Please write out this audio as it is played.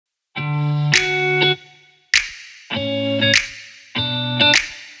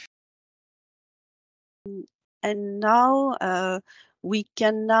and now we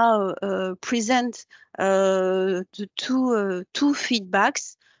can now present the two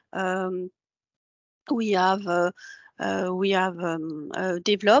feedbacks we have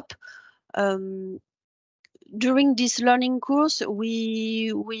developed. During this learning course,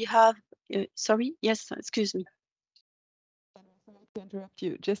 we have sorry, yes, excuse me. To interrupt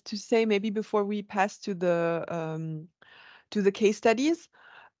you, just to say maybe before we pass to the case studies,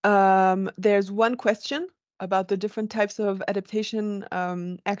 there's one question about the different types of adaptation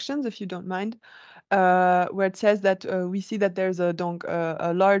actions, if you don't mind, where it says that we see that there's a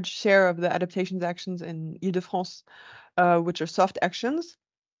large share of the adaptations actions in Ile-de-France, which are soft actions.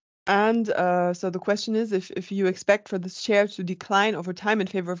 And so the question is if you expect for this share to decline over time in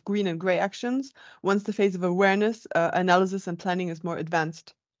favor of green and gray actions once the phase of awareness, analysis, and planning is more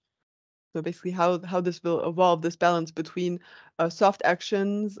advanced. So basically how this will evolve, this balance between soft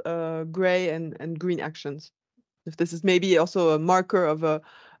actions, gray and green actions. If this is maybe also a marker of a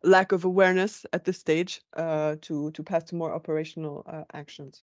lack of awareness at this stage to pass to more operational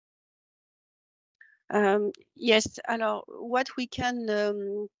actions. Yes, alors what we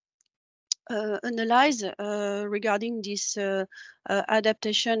can analyze regarding this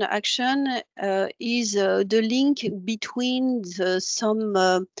adaptation action is the link between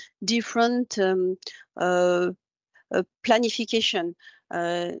some different planification.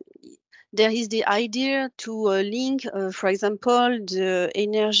 There is the idea to link, for example, the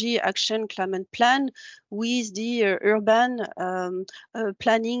energy action climate plan with the urban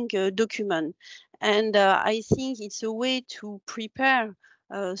planning document. And I think it's a way to prepare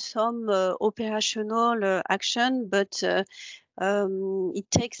some operational action, but it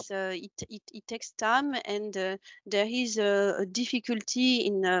takes time, and there is a difficulty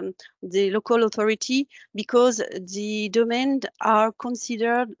in the local authority because the domains are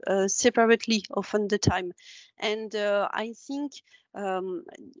considered separately often the time. And I think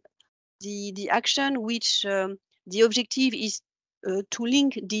the action which the objective is to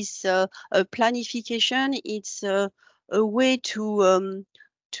link this planification, it's a way to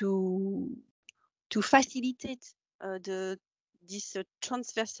facilitate this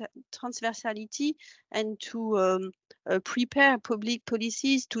transversality and to prepare public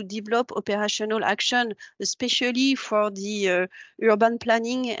policies to develop operational action, especially for the urban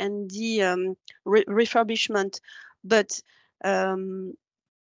planning and the refurbishment. But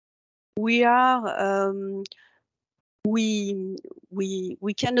we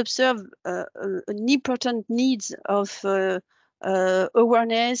can observe an important needs of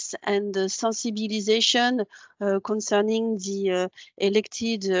awareness and sensibilization concerning the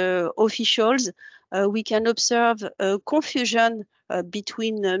elected officials. We can observe confusion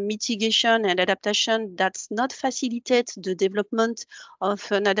between mitigation and adaptation that's not facilitate the development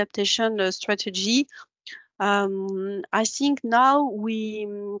of an adaptation strategy. I think now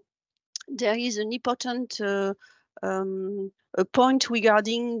there is an important a point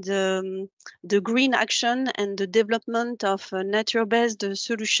regarding the green action and the development of a nature-based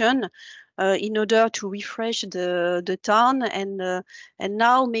solution in order to refresh the town, and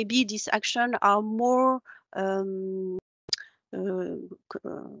now maybe these actions are more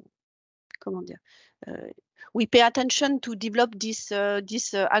comment dire, we pay attention to develop this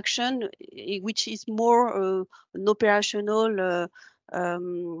action, which is more an operational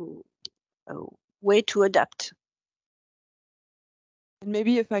way to adapt. And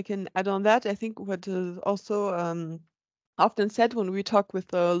maybe if I can add on that, I think what is also often said when we talk with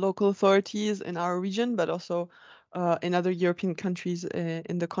the local authorities in our region, but also in other European countries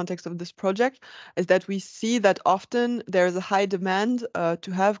in the context of this project, is that we see that often there is a high demand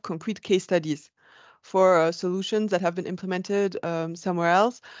to have concrete case studies for solutions that have been implemented somewhere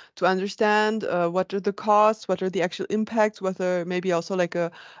else, to understand what are the costs, what are the actual impacts, whether maybe also like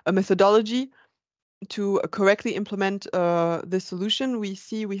a methodology to correctly implement this solution. We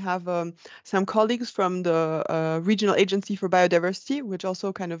have some colleagues from the Regional Agency for Biodiversity, which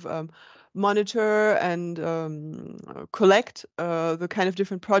also kind of monitor and collect the kind of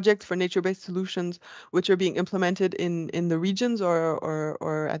different projects for nature-based solutions which are being implemented in the regions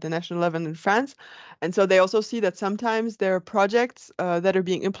or at the national level in France. And so they also see that sometimes there are projects that are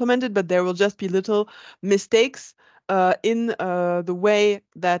being implemented, but there will just be little mistakes in the way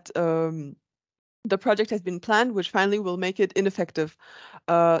that the project has been planned, which finally will make it ineffective.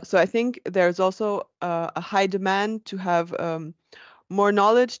 So I think there's also a high demand to have more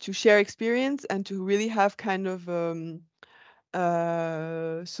knowledge, to share experience, and to really have kind of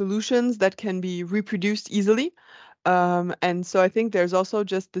solutions that can be reproduced easily. And so I think there's also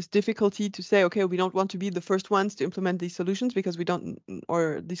just this difficulty to say, okay, we don't want to be the first ones to implement these solutions because we don't,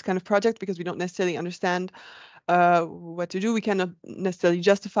 or these kind of projects, because we don't necessarily understand what to do. We cannot necessarily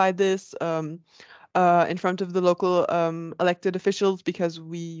justify this in front of the local elected officials because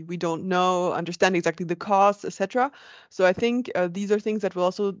we don't understand exactly the costs, etc. So I think these are things that will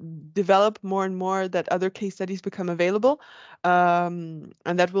also develop more and more, that other case studies become available, and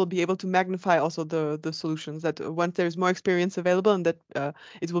that will be able to magnify also the solutions, that once there's more experience available, and that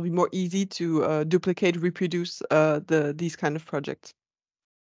it will be more easy to duplicate, reproduce these kind of projects.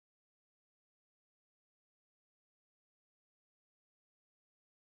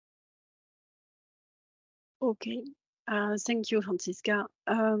 Okay. Thank you, Francisca.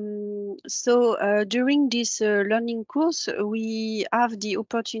 So during this learning course, we have the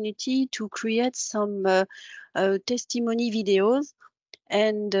opportunity to create some testimony videos,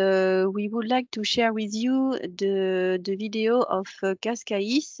 and we would like to share with you the video of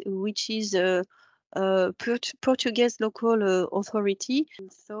Cascais, which is a Portuguese local authority.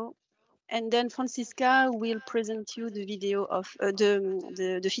 And then Francisca will present you the video of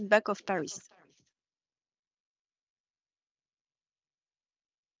the feedback of Paris.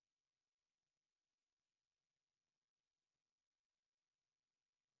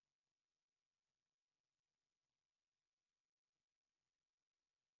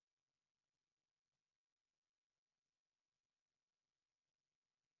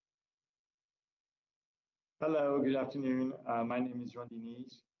 Hello, good afternoon. My name is João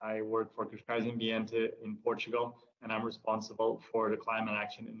Diniz. I work for Cascais in Portugal, and I'm responsible for the climate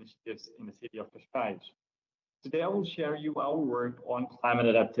action initiatives in the city of Cascais. Today, I will share you our work on climate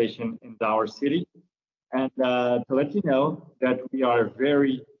adaptation in our city, and to let you know that we are a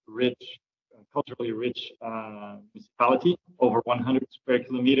very rich, culturally rich municipality, over 100 square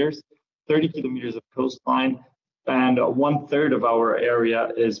kilometers, 30 kilometers of coastline, and 1/3 of our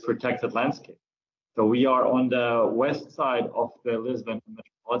area is protected landscape. So we are on the west side of the Lisbon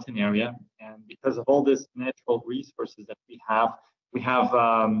metropolitan area, and because of all these natural resources that we have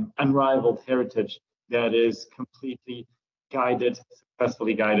unrivaled heritage that is completely guided,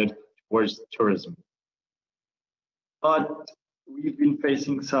 successfully guided towards tourism. But we've been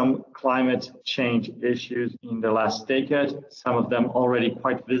facing some climate change issues in the last decade, some of them already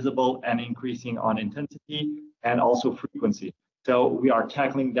quite visible and increasing on intensity and also frequency. So we are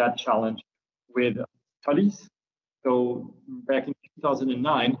tackling that challenge with studies. So back in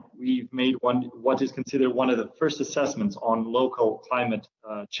 2009, we've made what is considered one of the first assessments on local climate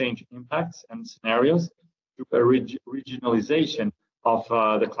change impacts and scenarios through a regionalization of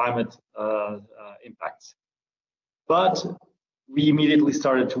the climate impacts. But we immediately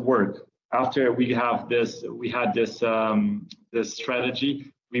started to work. After we had this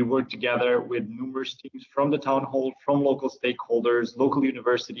strategy, we worked together with numerous teams from the town hall, from local stakeholders, local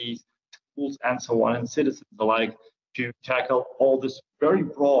universities, schools, and so on, and citizens alike, to tackle all this very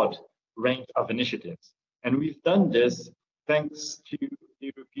broad range of initiatives. And we've done this thanks to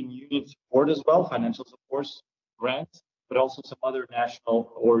the European Union support as well, financial support, grants, but also some other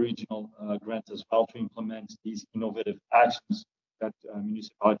national or regional grants as well to implement these innovative actions that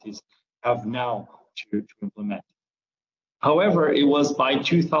municipalities have now to implement. However, it was by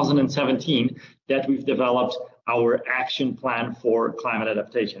 2017 that we've developed our action plan for climate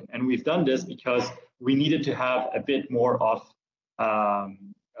adaptation. And we've done this because we needed to have a bit more of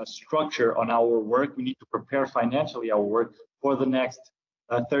a structure on our work. We need to prepare financially our work for the next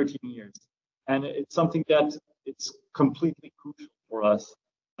 13 years. And it's something that it's completely crucial for us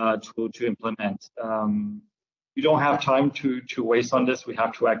to implement. We don't have time to waste on this. We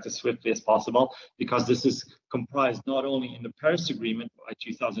have to act as swiftly as possible, because this is comprised not only in the Paris Agreement by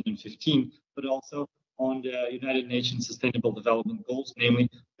 2015, but also on the United Nations Sustainable Development Goals, namely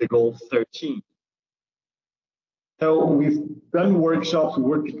the goal 13. So we've done workshops, we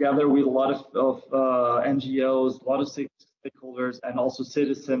work together with a lot of NGOs, a lot of stakeholders, and also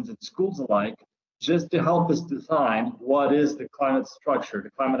citizens and schools alike, just to help us design what is the climate structure,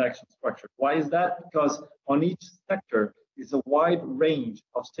 the climate action structure. Why is that? Because on each sector is a wide range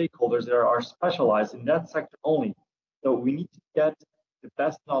of stakeholders that are specialized in that sector only. So we need to get the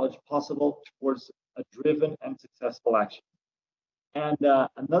best knowledge possible towards a driven and successful action. And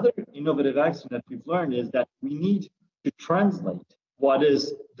another innovative action that we've learned is that we need to translate what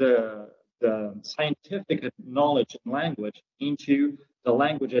is the scientific knowledge and language into the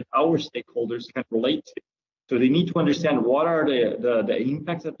language that our stakeholders can relate to. So they need to understand what are the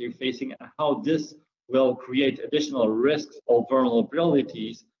impacts that they're facing and how this will create additional risks or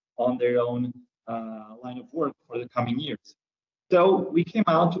vulnerabilities on their own line of work for the coming years. So we came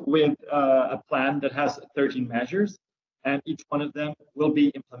out with a plan that has 13 measures, and each one of them will be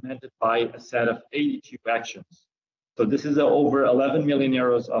implemented by a set of 82 actions. So this is over 11 million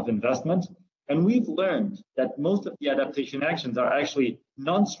euros of investment, And we've learned that most of the adaptation actions are actually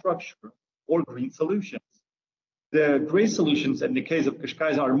non-structural or green solutions. The gray solutions in the case of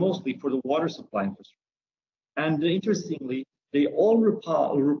Cascais are mostly for the water supply infrastructure. And interestingly, they all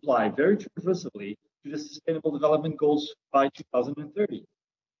reply very transversely to the Sustainable Development Goals by 2030.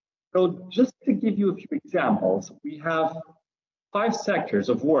 So just to give you a few examples, we have 5 sectors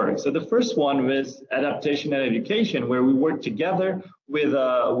of work. So the first one was adaptation and education, where we work together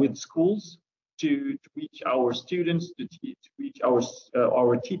with schools to reach our students, to reach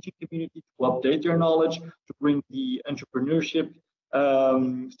our teaching community, to update their knowledge, to bring the entrepreneurship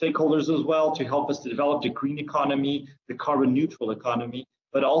stakeholders as well, to help us to develop the green economy, the carbon neutral economy,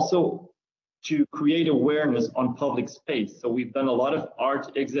 but also to create awareness on public space. So we've done a lot of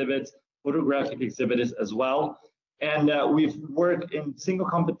art exhibits, photographic exhibits as well. And we've worked in single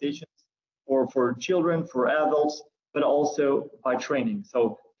competitions for children, for adults, but also by training.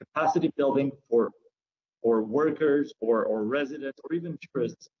 So capacity building for workers or residents or even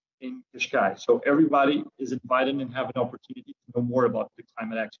tourists in Cascais. So everybody is invited and have an opportunity to know more about the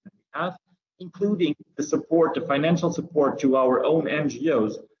climate action that we have, including the support, the financial support to our own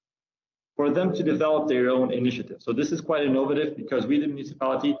NGOs for them to develop their own initiatives. So this is quite innovative because we, the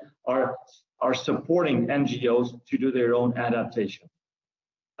municipality, are supporting NGOs to do their own adaptation.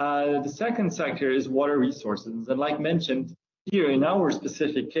 The second sector is water resources. And like mentioned, here in our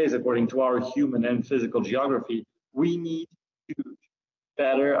specific case, according to our human and physical geography, we need to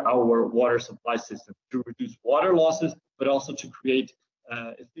better our water supply system to reduce water losses, but also to create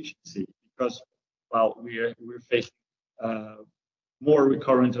efficiency because, well, we're facing more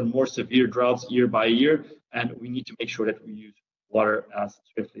recurrent and more severe droughts year by year, and we need to make sure that we use water as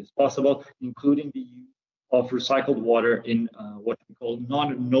swiftly as possible, including the use of recycled water in what we call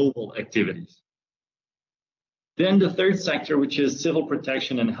non-noble activities. Then the third sector, which is civil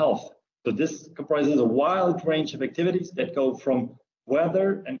protection and health. So this comprises a wide range of activities that go from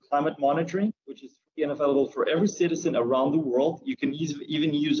weather and climate monitoring, which is free and available for every citizen around the world. You can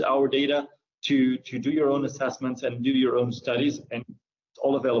even use our data to do your own assessments and do your own studies, and it's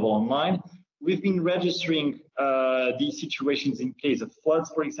all available online. We've been registering these situations in case of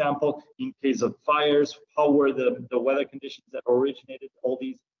floods, for example, in case of fires, how were the weather conditions that originated all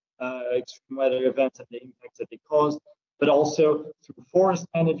these extreme weather events and the impacts that they caused, but also through forest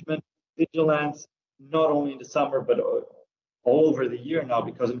management, vigilance, not only in the summer, but all over the year now,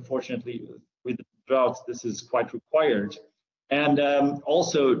 because unfortunately with the droughts, this is quite required. And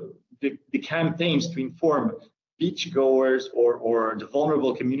also the campaigns to inform beachgoers or the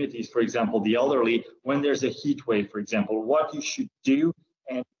vulnerable communities, for example, the elderly, when there's a heat wave, for example, what you should do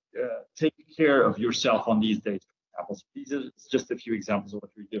and take care of yourself on these days, for example. So these are just a few examples of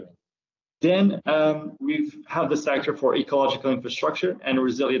what we're doing. Then we have the sector for ecological infrastructure and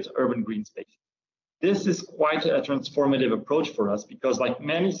resilient urban green spaces. This is quite a transformative approach for us because, like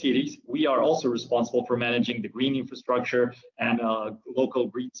many cities, we are also responsible for managing the green infrastructure and local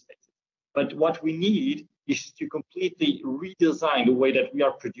green spaces. But what we need is to completely redesign the way that we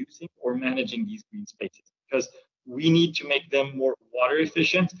are producing or managing these green spaces, because we need to make them more water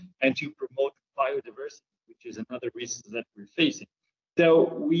efficient and to promote biodiversity, which is another risk that we're facing.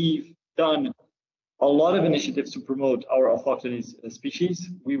 So we've done a lot of initiatives to promote our autochthonous species.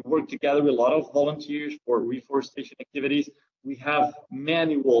 We work together with a lot of volunteers for reforestation activities. We have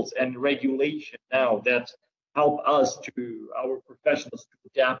manuals and regulation now that help us our professionals to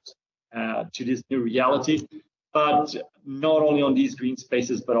adapt to this new reality, but not only on these green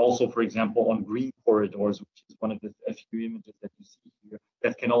spaces, but also, for example, on green corridors, which is one of the few images that you see here,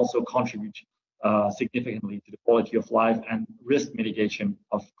 that can also contribute significantly to the quality of life and risk mitigation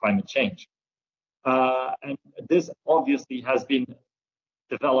of climate change. And this obviously has been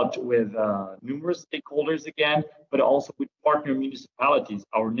developed with numerous stakeholders again, but also with partner municipalities,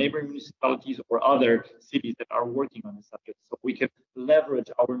 our neighboring municipalities or other cities that are working on the subject. So we can leverage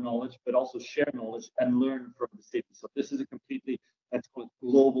our knowledge, but also share knowledge and learn from the city. So this is a completely, let's call it,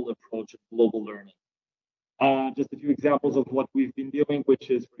 global approach of global learning. Just a few examples of what we've been doing, which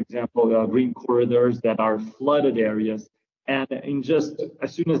is, for example, green corridors that are flooded areas. And in just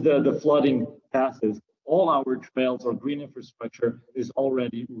as soon as the flooding passes, all our trails or green infrastructure is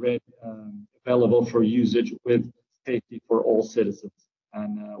already available for usage with safety for all citizens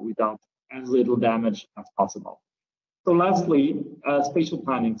and without as little damage as possible. So lastly, spatial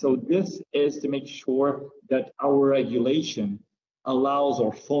planning. So this is to make sure that our regulation allows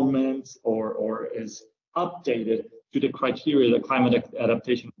or foments or is updated to the criteria that climate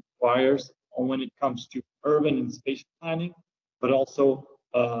adaptation requires when it comes to urban and spatial planning, but also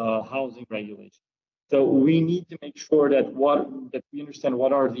housing regulation. So we need to make sure that we understand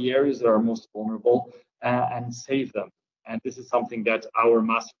what are the areas that are most vulnerable and save them. And this is something that our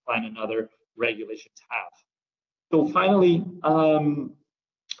master plan and other regulations have. So finally,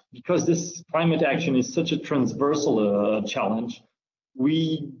 because this climate action is such a transversal challenge,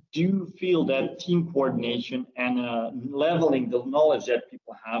 we do feel that team coordination and leveling the knowledge that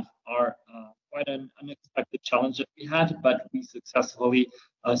people have are quite an unexpected challenge that we had, but we successfully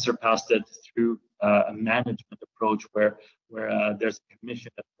surpassed it through a management approach where there's a commission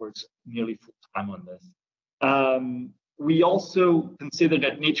that works nearly full time on this. We also consider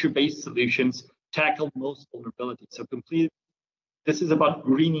that nature-based solutions tackle most vulnerabilities. So this is about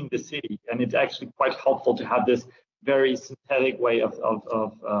greening the city, and it's actually quite helpful to have this very synthetic way of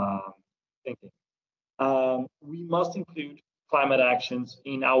thinking. We must include climate actions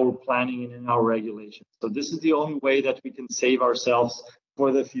in our planning and in our regulations. So this is the only way that we can save ourselves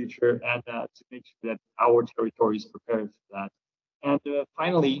for the future and to make sure that our territory is prepared for that. And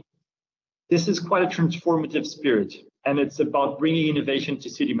finally, this is quite a transformative spirit, and it's about bringing innovation to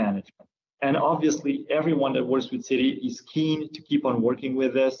city management. And obviously, everyone that works with city is keen to keep on working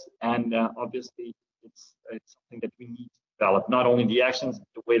with this. And obviously, it's something that we need to develop, not only the actions, but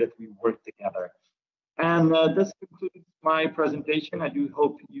the way that we work together. And this concludes my presentation. I do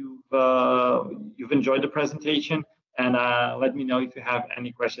hope you've enjoyed the presentation, and let me know if you have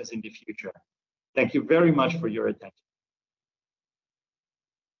any questions in the future. Thank you very much for your attention.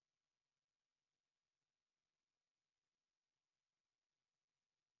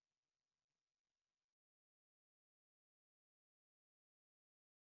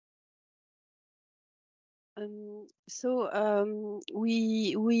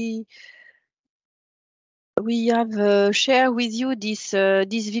 We have shared with you this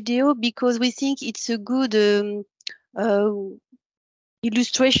video because we think it's a good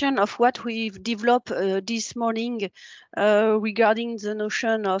illustration of what we've developed this morning regarding the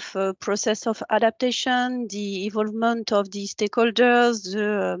notion of process of adaptation, the involvement of the stakeholders,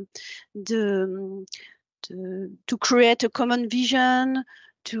 to create a common vision,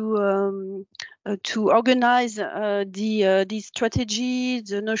 to organize the strategy,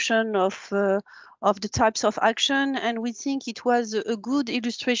 the notion of the types of action. And we think it was a good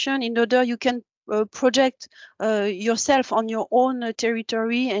illustration in order you can project yourself on your own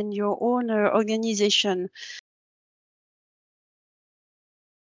territory and your own organization.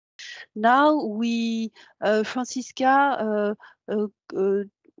 Now we, Francisca,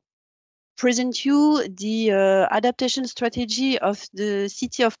 present you the adaptation strategy of the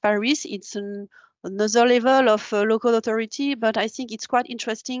city of Paris. It's another level of local authority, but I think it's quite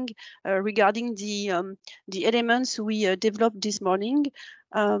interesting regarding the elements we developed this morning.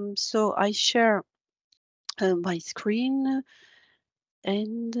 So I share my screen,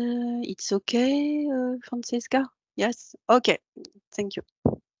 and it's okay, Francesca? Yes, okay, thank you.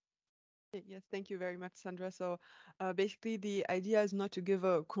 Yes, thank you very much, Sandra. So basically, the idea is not to give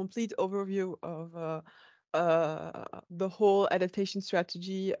a complete overview of the whole adaptation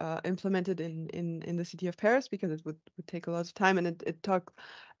strategy implemented in the city of Paris, because it would take a lot of time, and it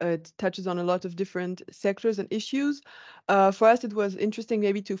touches on a lot of different sectors and issues. For us, it was interesting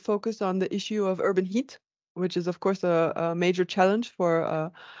maybe to focus on the issue of urban heat, which is, of course, a major challenge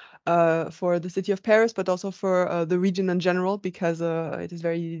for the city of Paris, but also for the region in general, because it is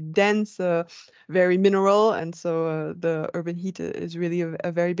very dense, very mineral, and so the urban heat is really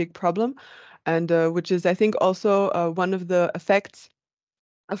a very big problem, and which is, I think, also one of the effects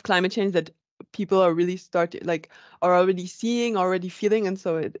of climate change that people are really are already seeing, already feeling, and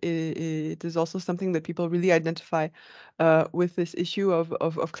so it is also something that people really identify with this issue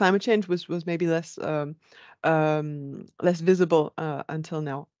of climate change, which was maybe less visible until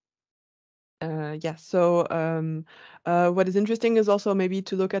now. Yeah, so what is interesting is also maybe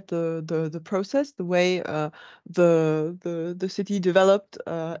to look at the process, the way the city developed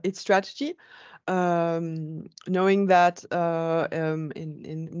its strategy, knowing that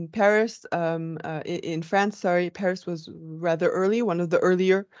in Paris, in France, sorry, Paris was rather early, one of the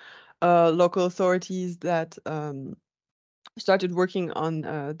earlier local authorities that started working on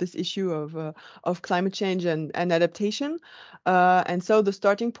this issue of climate change and adaptation. And so the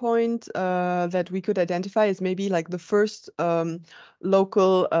starting point that we could identify is maybe like the first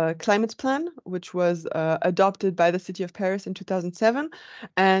local climate plan, which was adopted by the city of Paris in 2007.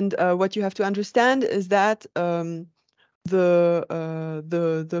 And what you have to understand is that the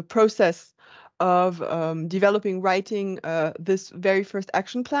process of writing this very first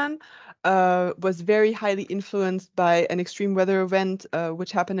action plan was very highly influenced by an extreme weather event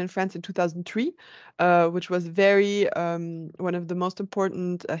which happened in France in 2003, which was one of the most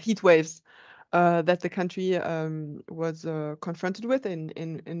important heat waves that the country was confronted with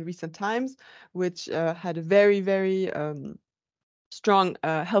in recent times, which had a very strong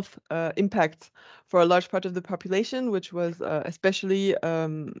health impact for a large part of the population, which was especially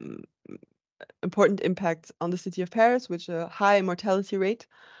important impact on the city of Paris, which a high mortality rate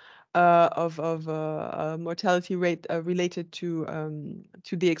of mortality rate related to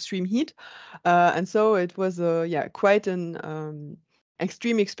the extreme heat, and so it was quite an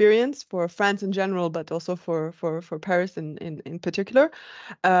extreme experience for France in general, but also for Paris in particular.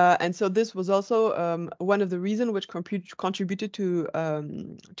 And so this was also one of the reasons which contributed to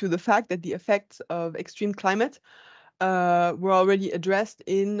the fact that the effects of extreme climate were already addressed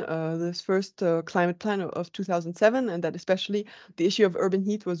in this first climate plan of 2007, and that especially the issue of urban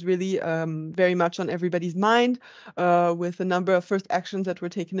heat was really very much on everybody's mind, with a number of first actions that were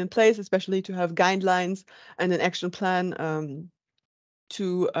taken in place, especially to have guidelines and an action plan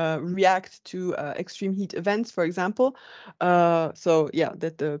to react to extreme heat events, for example. So yeah,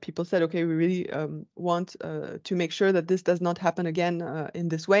 that the people said, okay, we really want to make sure that this does not happen again in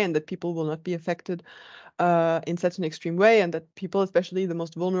this way, and that people will not be affected in such an extreme way, and that people, especially the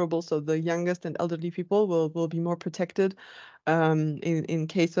most vulnerable, so the youngest and elderly people, will be more protected in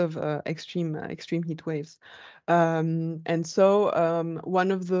case of extreme heat waves. And so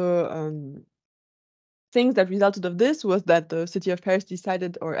one of the things that resulted of this was that the city of Paris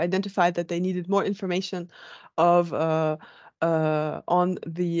decided or identified that they needed more information of on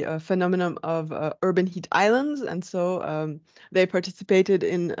the phenomenon of urban heat islands, and so they participated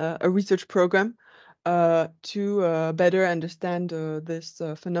in a research program to better understand this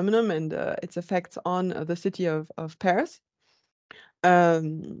phenomenon and its effects on the city of Paris.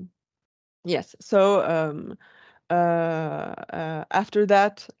 Yes, so after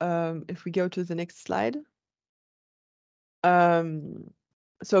that, if we go to the next slide.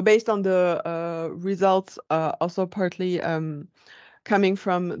 So based on the results, also partly coming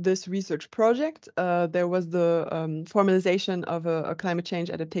from this research project, there was the formalization of a climate change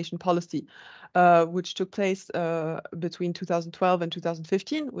adaptation policy, which took place between 2012 and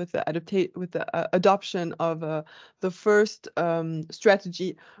 2015 with the adoption of the first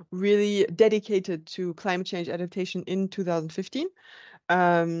strategy really dedicated to climate change adaptation in 2015.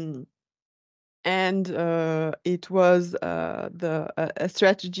 And it was a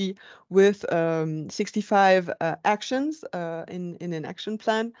strategy with 65 actions in an action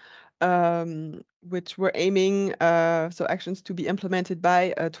plan, which were aiming so actions to be implemented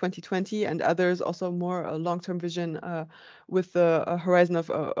by 2020, and others also more a long-term vision with a horizon of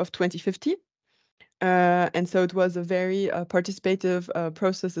 2050. And so it was a very participative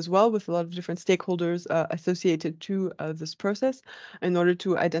process as well, with a lot of different stakeholders associated to this process in order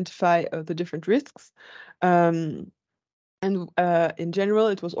to identify the different risks. And in general,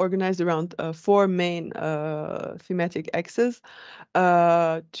 it was organized around 4 main thematic axes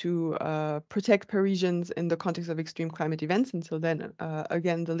to protect Parisians in the context of extreme climate events. And so then,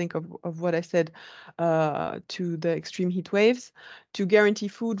 again, the link of what I said to the extreme heat waves, to guarantee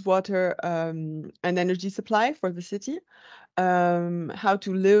food, water, and energy supply for the city, how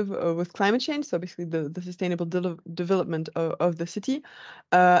to live with climate change, so basically the sustainable development of the city,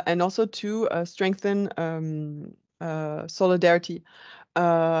 and also to strengthen solidarity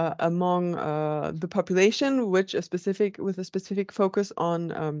among the population, with a specific focus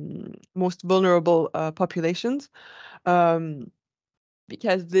on most vulnerable populations.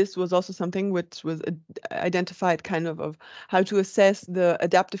 Because this was also something which was identified kind of how to assess the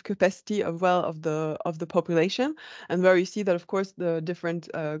adaptive capacity of the population, and where you see that, of course, the different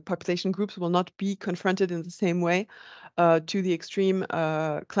population groups will not be confronted in the same way to the extreme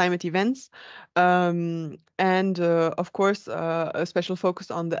climate events. And of course, a special focus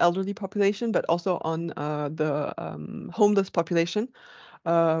on the elderly population, but also on the homeless population,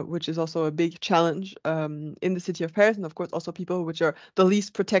 which is also a big challenge in the city of Paris, and of course also people which are the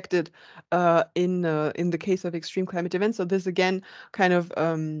least protected in the case of extreme climate events. So this again kind of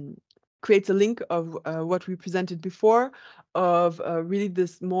creates a link of what we presented before, of really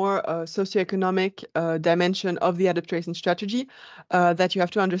this more socioeconomic dimension of the adaptation strategy, that you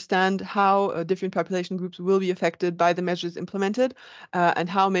have to understand how different population groups will be affected by the measures implemented, and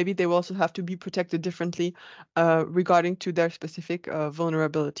how maybe they will also have to be protected differently regarding to their specific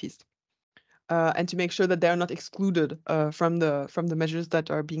vulnerabilities. And to make sure that they are not excluded from the measures that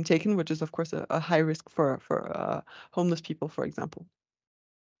are being taken, which is of course a high risk for homeless people, for example.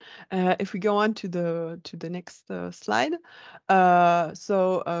 If we go on to the next slide,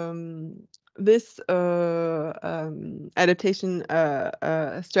 so this adaptation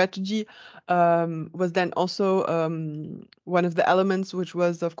strategy was then also one of the elements which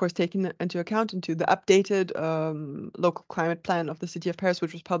was, of course, taken into account into the updated local climate plan of the city of Paris,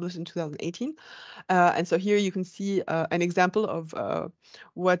 which was published in 2018. And so here you can see an example of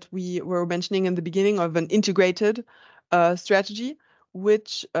what we were mentioning in the beginning of an integrated strategy,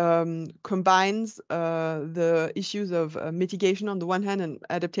 which combines the issues of mitigation on the one hand and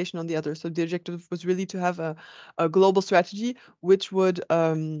adaptation on the other. So the objective was really to have a global strategy which would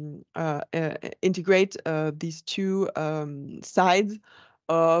integrate these two sides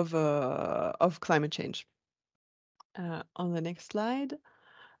of climate change. On the next slide.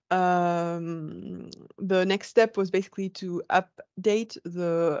 The next step was basically to update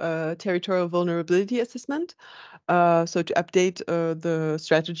the territorial vulnerability assessment. So to update the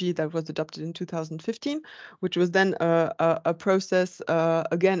strategy that was adopted in 2015, which was then a process,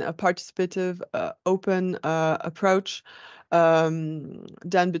 again, a participative, open approach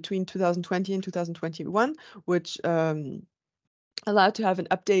done between 2020 and 2021, which allowed to have an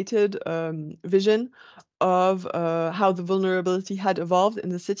updated vision of how the vulnerability had evolved in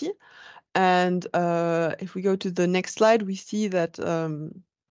the city. And if we go to the next slide, we see that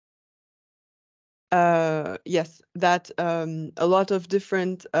yes, that a lot of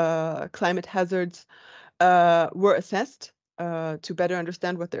different climate hazards were assessed to better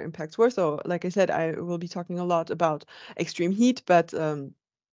understand what their impacts were. So, like I said, I will be talking a lot about extreme heat, but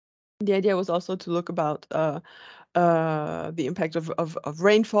the idea was also to look about the impact of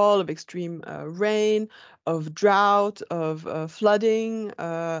rainfall, of extreme rain, of drought, of flooding,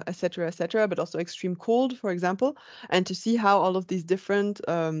 et cetera, but also extreme cold, for example, and to see how all of these different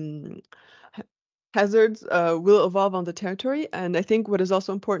hazards will evolve on the territory. And I think what is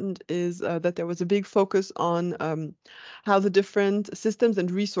also important is that there was a big focus on how the different systems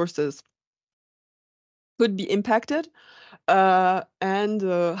and resources could be impacted and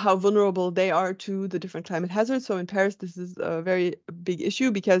how vulnerable they are to the different climate hazards. So in Paris, this is a very big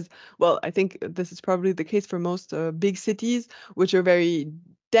issue because, well, I think this is probably the case for most big cities, which are very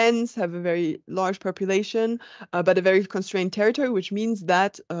dense, have a very large population, but a very constrained territory, which means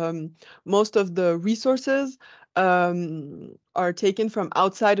that most of the resources are taken from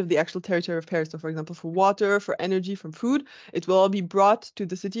outside of the actual territory of Paris. So for example, for water, for energy, from food, it will all be brought to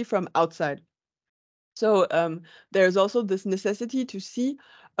the city from outside. So there's also this necessity to see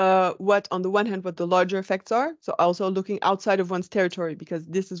what, on the one hand, what the larger effects are. So also looking outside of one's territory, because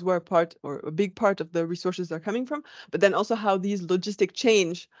this is where part or a big part of the resources are coming from. But then also how these logistic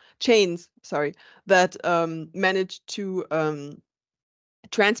chains, that manage to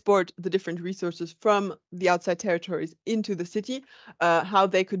transport the different resources from the outside territories into the city, how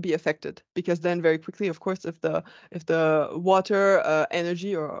they could be affected. Because then very quickly, of course, if the water,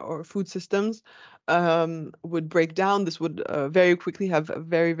 energy or food systems would break down, this would very quickly have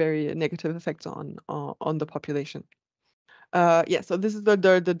very, very negative effects on the population. Yeah, so this is the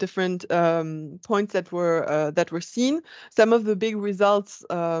different points that were seen. Some of the big results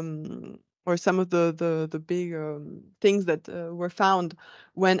or some of the big things that were found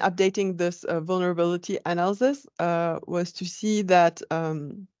when updating this vulnerability analysis was to see that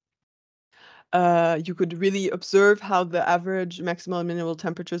you could really observe how the average maximal and minimal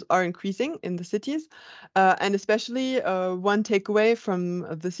temperatures are increasing in the cities. And especially one takeaway from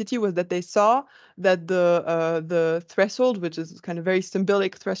the city was that they saw that the threshold, which is kind of very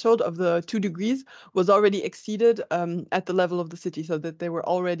symbolic threshold of the 2 degrees, was already exceeded at the level of the city, so that they were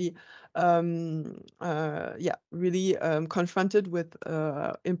already really confronted with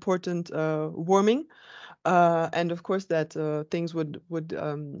important warming. And of course that things would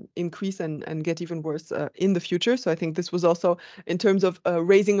increase and get even worse in the future. So I think this was also, in terms of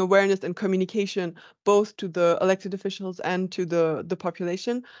raising awareness and communication, both to the elected officials and to the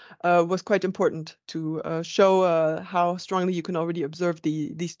population, was quite important to show how strongly you can already observe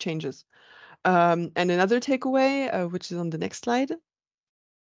these changes. And another takeaway, which is on the next slide.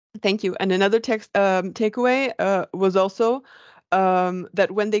 Thank you. And another takeaway was also that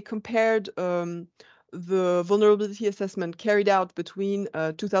when they compared the vulnerability assessment carried out between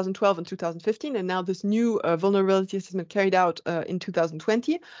 2012 and 2015, and now this new vulnerability assessment carried out in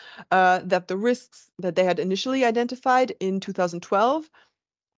 2020, that the risks that they had initially identified in 2012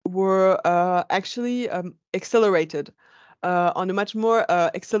 were actually accelerated on a much more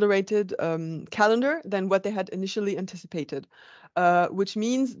accelerated calendar than what they had initially anticipated, which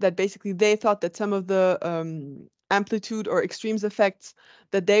means that basically they thought that some of the amplitude or extremes effects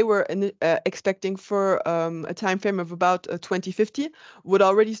that they were expecting for a time frame of about 2050 would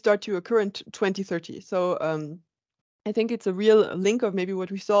already start to occur in 2030. So I think it's a real link of maybe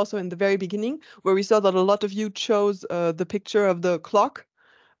what we saw also in the very beginning, where we saw that a lot of you chose the picture of the clock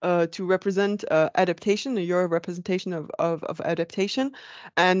to represent adaptation, your representation of adaptation.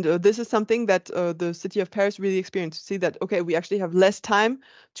 And this is something that the city of Paris really experienced, to see that, okay, we actually have less time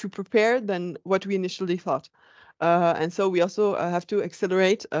to prepare than what we initially thought. And so we also have to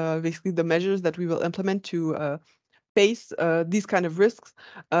accelerate basically the measures that we will implement to face these kind of risks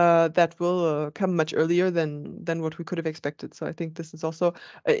that will come much earlier than what we could have expected. So I think this is also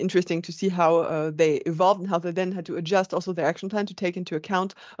interesting to see how they evolved and how they then had to adjust also their action plan to take into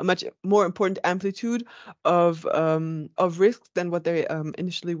account a much more important amplitude of risks than what they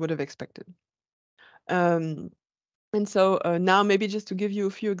initially would have expected. And so now maybe just to give you a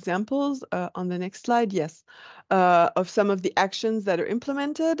few examples on the next slide, yes, of some of the actions that are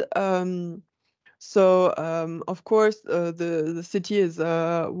implemented. So of course, the city is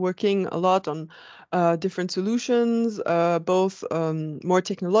working a lot on different solutions, both more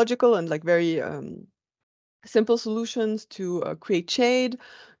technological and like very simple solutions to create shade,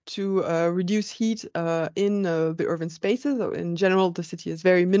 to reduce heat in the urban spaces. In general, the city is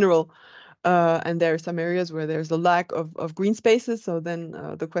very mineral, and there are some areas where there's a lack of green spaces. So then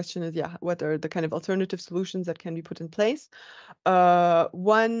the question is, yeah, what are the kind of alternative solutions that can be put in place?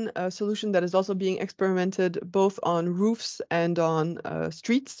 One solution that is also being experimented both on roofs and on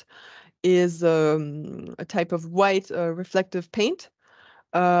streets is a type of white reflective paint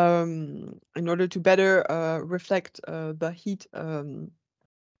in order to better reflect the heat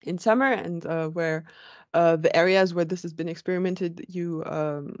in summer, and where the areas where this has been experimented,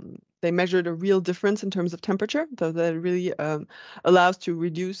 they measured a real difference in terms of temperature, so that it really allows to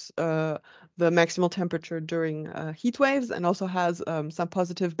reduce the maximal temperature during heat waves, and also has some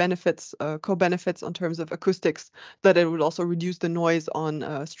positive benefits, co-benefits in terms of acoustics, that it would also reduce the noise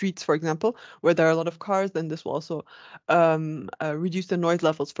on streets, for example, where there are a lot of cars. Then this will also reduce the noise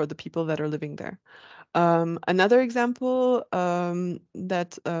levels for the people that are living there. Another example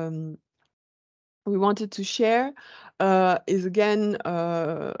that we wanted to share is again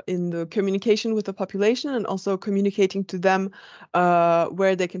in the communication with the population, and also communicating to them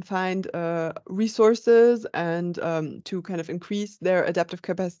where they can find resources, and to kind of increase their adaptive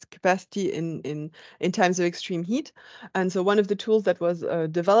capacity in times of extreme heat. And so one of the tools that was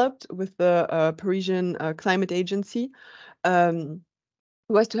developed with the Parisian Climate Agency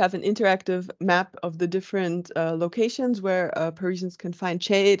was to have an interactive map of the different locations where Parisians can find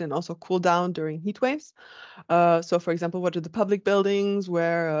shade and also cool down during heat waves. So, for example, what are the public buildings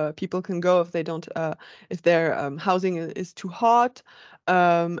where people can go if they don't, if their housing is too hot,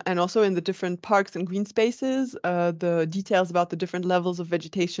 and also in the different parks and green spaces, the details about the different levels of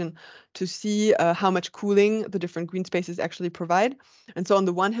vegetation to see how much cooling the different green spaces actually provide. And so, on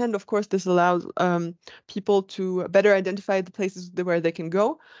the one hand, of course, this allows people to better identify the places where they can go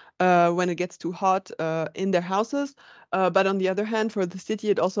when it gets too hot in their houses. But on the other hand, for the city,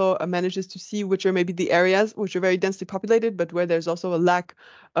 it also manages to see which are maybe the areas which are very densely populated, but where there's also a lack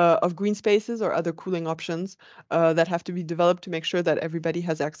of green spaces or other cooling options that have to be developed to make sure that everybody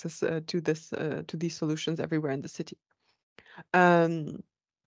has access to these solutions everywhere in the city.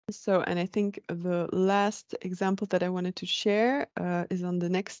 So, and I think the last example that I wanted to share is on the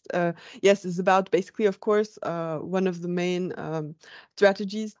next. Yes, is about basically, of course, one of the main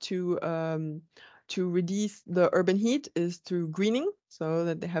strategies to reduce the urban heat is through greening, so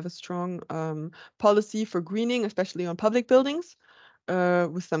that they have a strong policy for greening, especially on public buildings,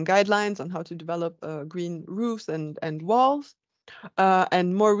 with some guidelines on how to develop green roofs and walls.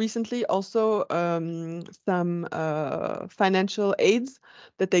 And more recently, also some financial aids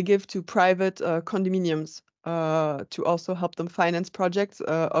that they give to private condominiums to also help them finance projects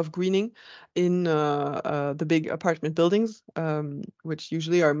of greening in the big apartment buildings, which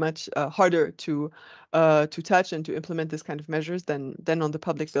usually are much harder to touch and to implement this kind of measures than on the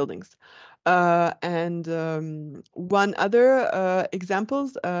public buildings. And one other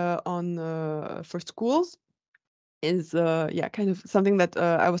examples on for schools is yeah, kind of something that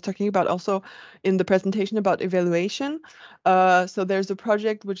I was talking about also in the presentation about evaluation. So there's a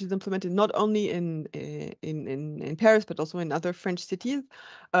project which is implemented not only in Paris but also in other French cities,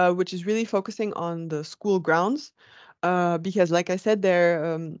 which is really focusing on the school grounds. Because, like I said,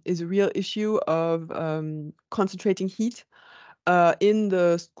 there is a real issue of concentrating heat in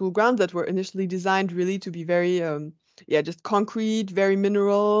the school grounds that were initially designed really to be very yeah, just concrete, very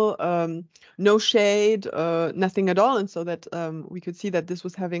mineral, no shade, nothing at all. And so that we could see that this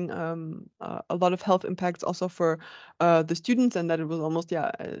was having a lot of health impacts also for the students, and that it was almost, yeah,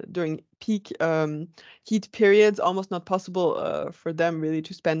 during peak heat periods, almost not possible for them really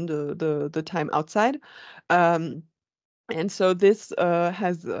to spend the time outside. And so this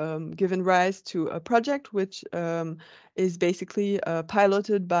has given rise to a project which is basically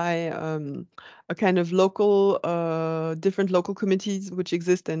piloted by a kind of local, different local committees which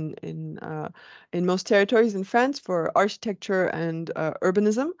exist in most territories in France for architecture and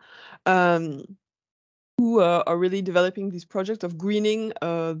urbanism. Who are really developing these projects of greening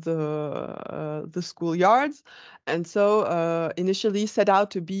the schoolyards, and so initially set out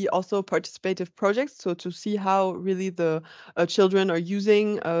to be also participative projects, so to see how really the children are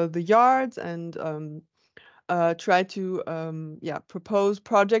using the yards and try to propose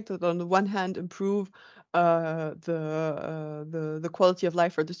projects that on the one hand improve the quality of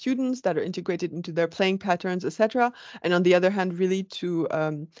life for the students that are integrated into their playing patterns, etc. And on the other hand, really to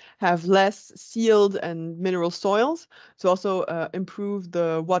have less sealed and mineral soils, to also improve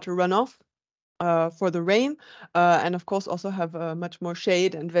the water runoff for the rain, and of course also have much more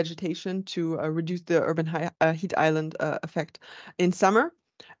shade and vegetation to reduce the urban heat island effect in summer.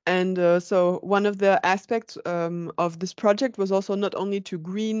 And so one of the aspects of this project was also not only to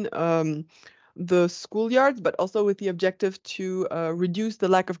green the schoolyards, but also with the objective to reduce the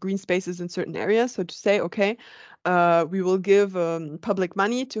lack of green spaces in certain areas. So to say, okay, we will give public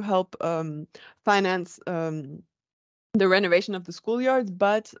money to help finance the renovation of the schoolyards,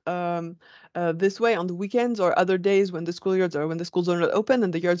 but this way on the weekends or other days when the schoolyards or when the schools are not open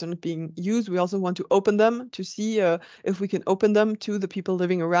and the yards are not being used, we also want to open them to see if we can open them to the people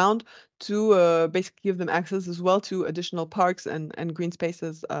living around, to basically give them access as well to additional parks and green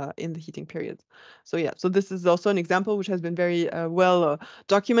spaces in the heating periods. So yeah, so this is also an example which has been very well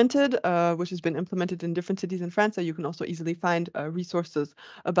documented, which has been implemented in different cities in France. So you can also easily find resources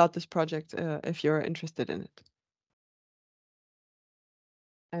about this project if you're interested in it.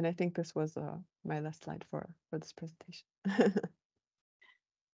 And I think this was my last slide for this presentation.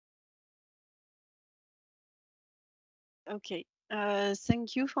 Okay.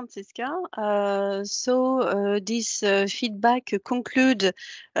 Thank you, Franziska. This feedback conclude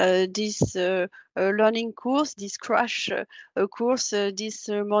this learning course, this crash course this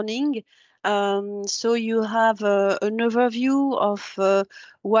morning. So you have an overview of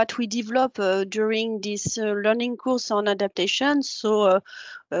what we develop during this learning course on adaptation. So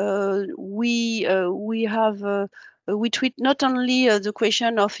we have we treat not only the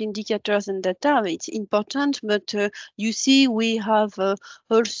question of indicators and data, it's important, but you see we have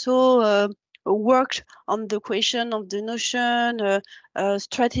also worked on the question of the notion,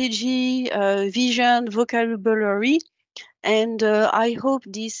 strategy, vision, vocabulary. And I hope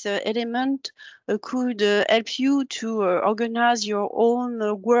this element could help you to organize your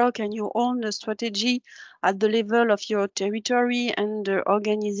own work and your own strategy at the level of your territory and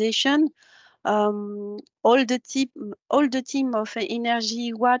organization. All the team of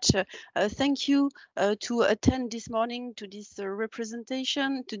ENERGee Watch, thank you to attend this morning to this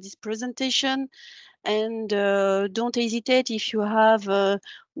presentation. And don't hesitate if you have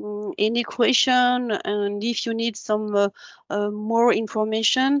any question, and if you need some more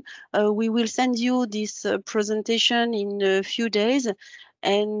information, we will send you this presentation in a few days.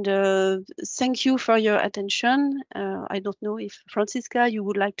 And thank you for your attention. I don't know if Franziska, you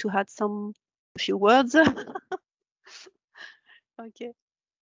would like to add a few words. Okay.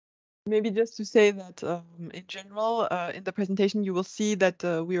 Maybe just to say that in general, in the presentation, you will see that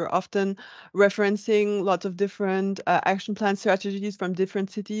we are often referencing lots of different action plan strategies from different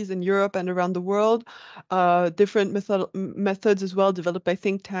cities in Europe and around the world, different methods as well developed by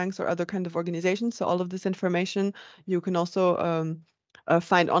think tanks or other kind of organizations. So all of this information you can also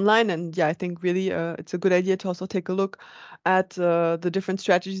find online. And yeah, I think really it's a good idea to also take a look at the different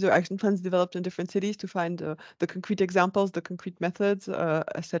strategies or action plans developed in different cities to find the concrete examples, the concrete methods,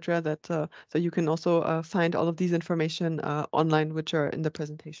 etc. That so you can also find all of these information online, which are in the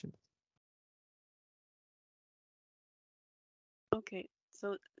presentation. Okay,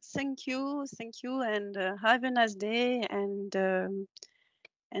 so thank you, and have a nice day, and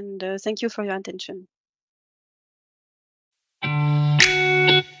thank you for your attention.